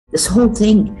This whole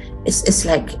thing is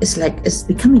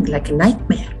becoming like a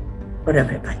nightmare for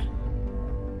everybody.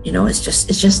 It's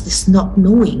just this not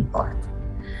knowing part.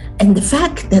 And the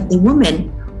fact that the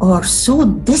women are so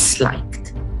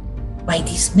disliked by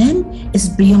these men is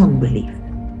beyond belief.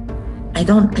 I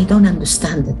don't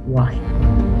understand it, why.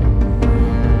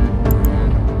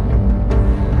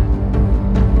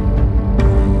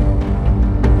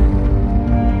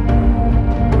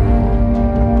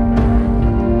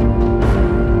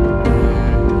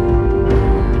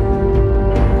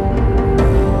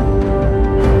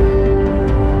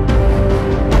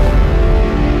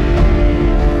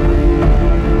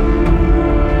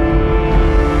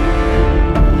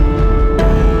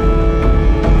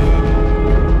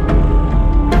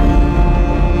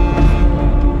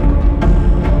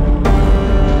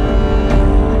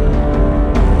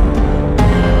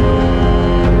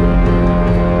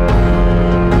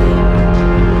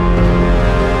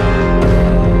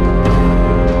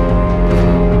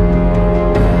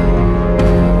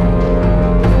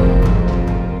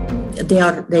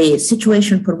 The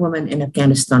situation for women in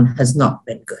Afghanistan has not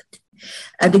been good.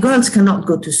 The girls cannot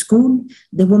go to school.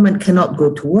 The women cannot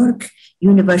go to work.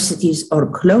 Universities are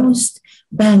closed.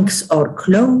 Banks are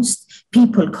closed.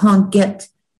 People can't get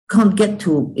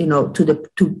to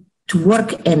work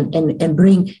and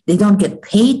bring. They don't get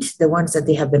paid. The ones that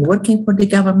they have been working for the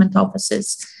government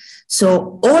offices.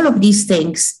 So all of these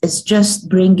things is just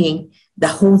bringing the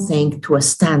whole thing to a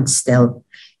standstill.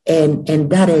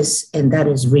 And that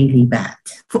is really bad.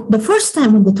 For the first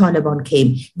time when the Taliban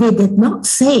came, they did not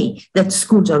say that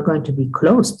schools are going to be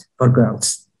closed for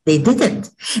girls. They didn't.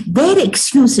 Their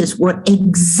excuses were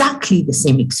exactly the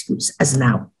same excuse as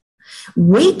now.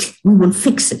 Wait, we will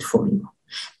fix it for you.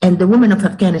 And the women of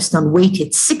Afghanistan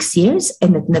waited 6 years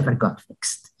and it never got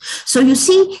fixed. So you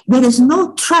see, there is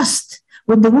no trust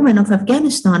with the women of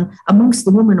Afghanistan, amongst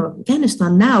the women of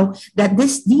Afghanistan now, that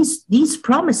these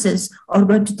promises are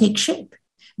going to take shape,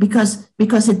 because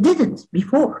it didn't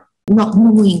before. Not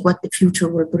knowing what the future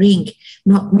will bring,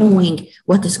 not knowing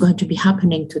what is going to be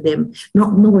happening to them,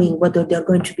 not knowing whether they're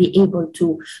going to be able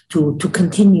to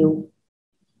continue,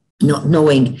 not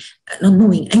knowing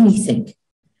anything,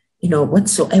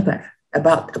 whatsoever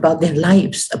about their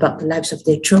lives, about the lives of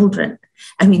their children.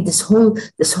 I mean, this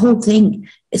whole thing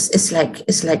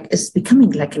is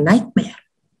becoming like a nightmare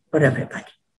for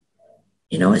everybody.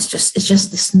 It's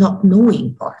just this not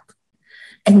knowing part.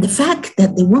 And the fact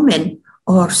that the women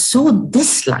are so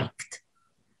disliked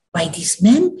by these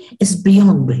men is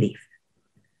beyond belief.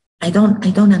 I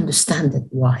don't understand it,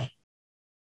 why.